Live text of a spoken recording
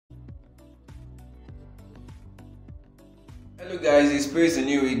Hello guys, it's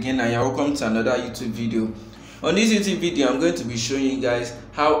onyenwe again and you're welcome to another YouTube video. On this YouTube video, I'm going to be showing you guys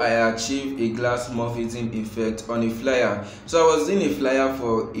how I achieve a glass morphism effect on a flyer. So I was doing a flyer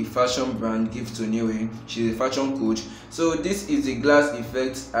for a fashion brand, Gift Onyenwe. She's a fashion coach. So this is the glass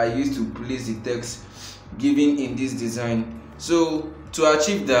effect I used to place the text given in this design. So to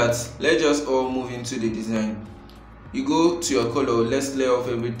achieve that, let's just all move into the design. You go to your color, let's clear off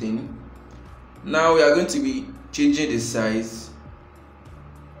everything. Now we are going to be changing the size.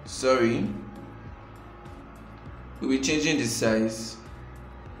 We'll be changing the size.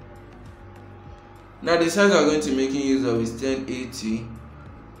 Now the size we're going to be making use of is 1080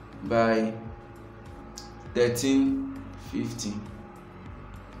 by 1350,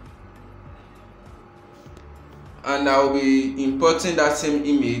 and I'll be importing that same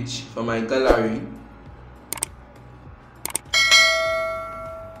image from my gallery.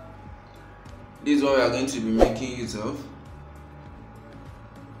 This is what we are going to be making use of.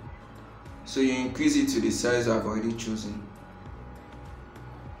 So you increase it to the size I've already chosen.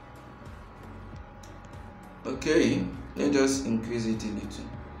 Okay, then just increase it a little.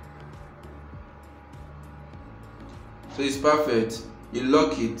 So it's perfect. You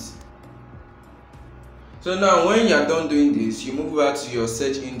lock it. So now when you are done doing this, you move over to your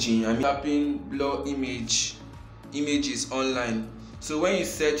search engine and typing blur images online. So when you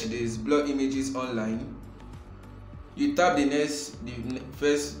search this blur images online, you tap the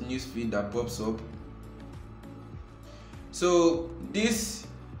first newsfeed that pops up. So the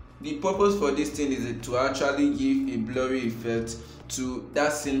purpose for this thing is to actually give a blurry effect to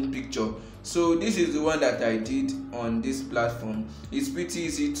that same picture. So this is the one that I did on this platform. It's pretty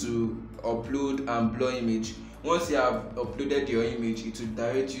easy to upload and blur image. Once you have uploaded your image, it will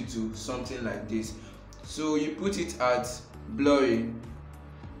direct you to something like this. So you put it at blurry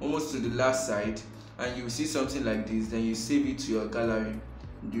almost to the last side and you will see something like this. Then you save it to your gallery,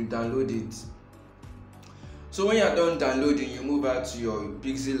 you download it. So when you are done downloading, you move out to your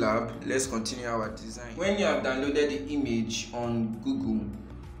Pixellab. Let's continue our design. When you have downloaded the image on Google,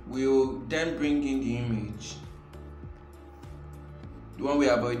 we'll then bring in the image, the one we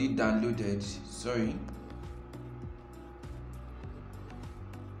have already downloaded.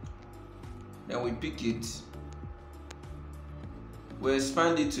 Then we pick it. We'll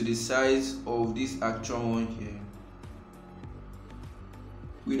expand it to the size of this actual one here.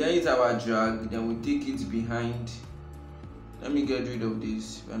 We then use our drag, then we take it behind. Let me get rid of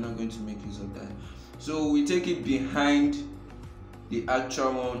this. We're not going to make use of that. So we take it behind the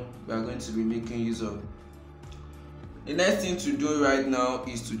actual one we are going to be making use of. The next thing to do right now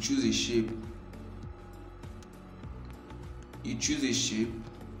is to choose a shape. You choose a shape.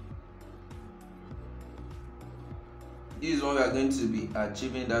 This is what we are going to be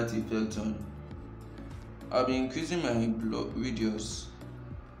achieving that effect on. I'll be increasing my radius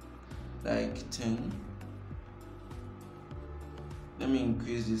like 10. Let me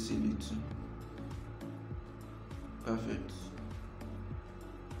increase this a little. Perfect.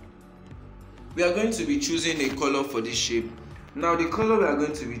 We are going to be choosing a color for this shape. Now the color we are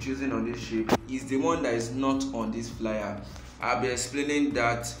going to be choosing on this shape is the one that is not on this flyer. I'll be explaining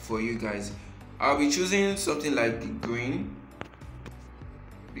that for you guys. I'll be choosing something like green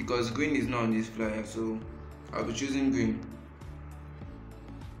because green is not on this flyer, so I'll be choosing green.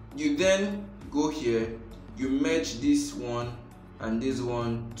 You then go here, you merge this one and this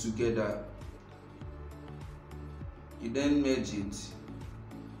one together. You then merge it.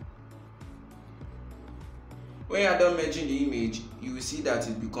 When you are done merging the image, you will see that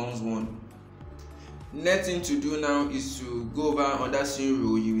it becomes one. Next thing to do now is to go over on that same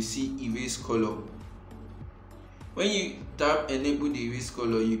row. You will see erase color. When you tap enable the erase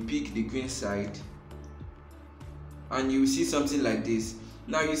color, you pick the green side and you will see something like this.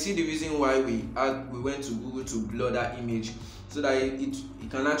 Now you see the reason why we went to Google to blur that image, so that it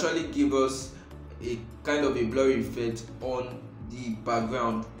can actually give us a kind of a blurry effect on the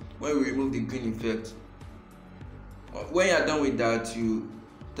background when we remove the green effect. When you are done with that, you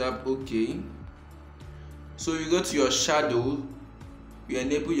tap OK. So you go to your shadow, you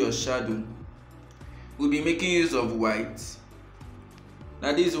enable your shadow. We'll be making use of white.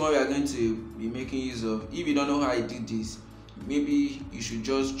 Now this is what we are going to be making use of. If you don't know how I did this, maybe you should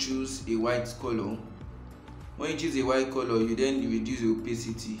just choose a white color. When you choose a white color, you then reduce the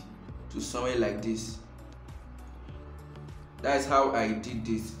opacity to somewhere like this. That's how I did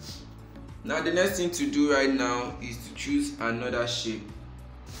this. Now the next thing to do right now is to choose another shape.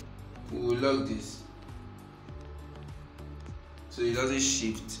 We will lock this so it doesn't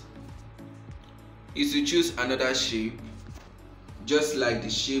shift. Is to choose another shape just like the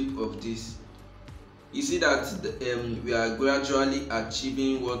shape of this. You see that we are gradually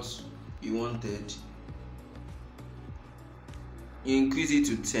achieving what we wanted. You increase it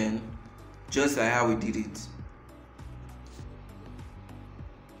to 10, just like how we did it.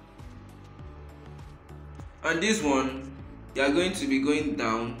 And this one, you are going to be going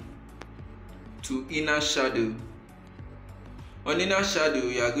down to inner shadow. On inner shadow,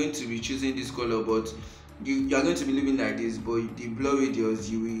 you are going to be choosing this color, but you are going to be leaving like this, but the blur radius,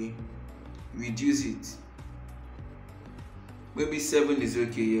 you will reduce it. Maybe 7 is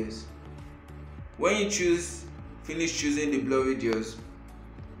okay, yes. When you finish choosing the blur radius,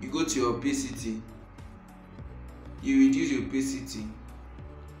 you go to your opacity. You reduce your opacity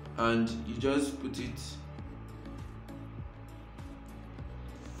and you just put it.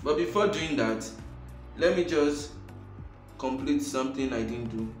 But before doing that, let me just complete something I didn't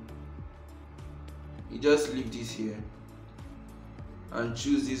do. You just leave this here and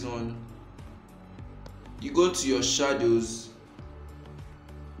choose this one. You go to your shadows,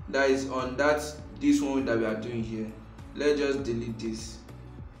 that is on this one that we are doing here. Let's just delete this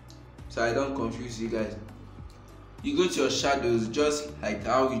so I don't confuse you guys. You go to your shadows, just like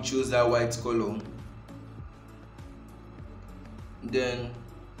how we chose that white color. Then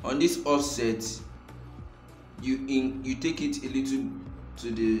on this offset, you take it a little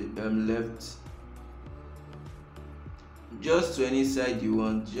to the left, just to any side you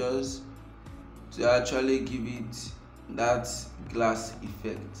want, just to actually give it that glass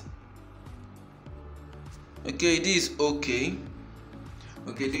effect. Okay, this is okay.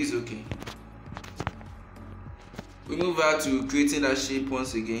 Okay, this is okay. We move out to creating that shape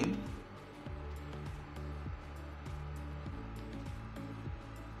once again.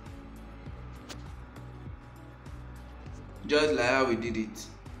 Just like how we did it.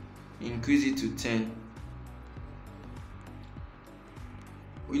 Increase it to 10.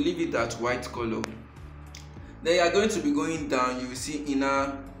 We leave it at white color. Then you are going to be going down. You will see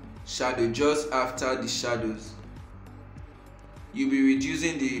inner shadow just after the shadows. You'll be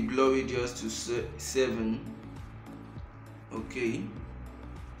reducing the blur radius to 7. Okay.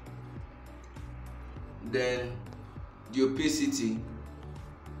 Then the opacity,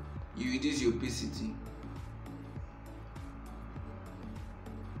 you reduce the opacity.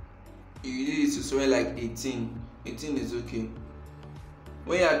 You reduce it to somewhere like 18. 18 is okay.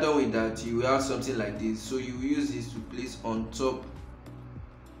 When you are done with that, you will have something like this. So you will use this to place on top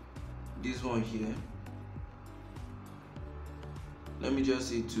this one here. Let me just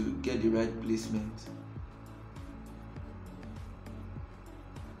say to get the right placement.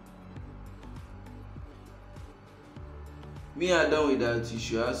 When you are done with that, you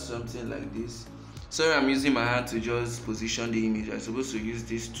should have something like this. Sorry, I'm using my hand to just position the image. I'm supposed to use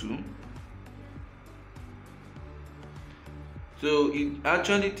this too. So it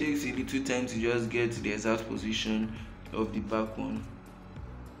actually takes a little time to just get to the exact position of the back one.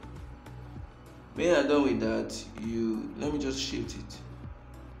 When you are done with that, let me just shift it.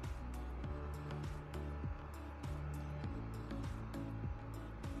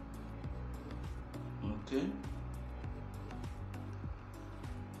 Okay.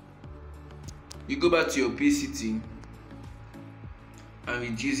 You go back to your opacity and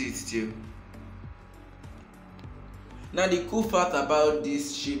reduce it still. Now the cool part about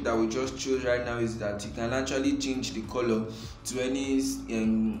this shape that we just chose right now is that you can actually change the color to any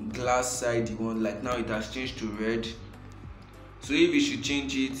glass side you want. Like now it has changed to red. So if you should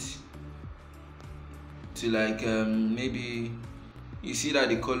change it to like maybe you see that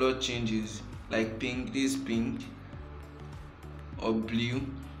the color changes, like pink, this pink or blue.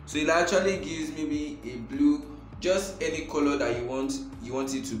 So it actually gives maybe a blue, just any color that you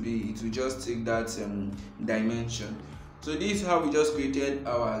want it to be. It will just take that dimension. So this is how we just created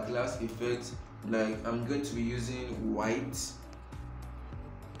our glass effect. Like I'm going to be using white.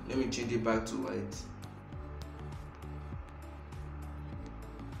 Let me change it back to white.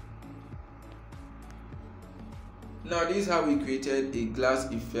 Now this is how we created a glass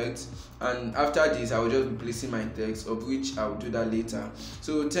effect, and after this I will just be placing my text, of which I will do that later.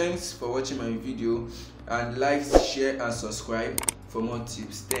 So thanks for watching my video, and like, share and subscribe for more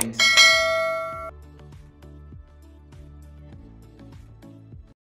tips. Thanks.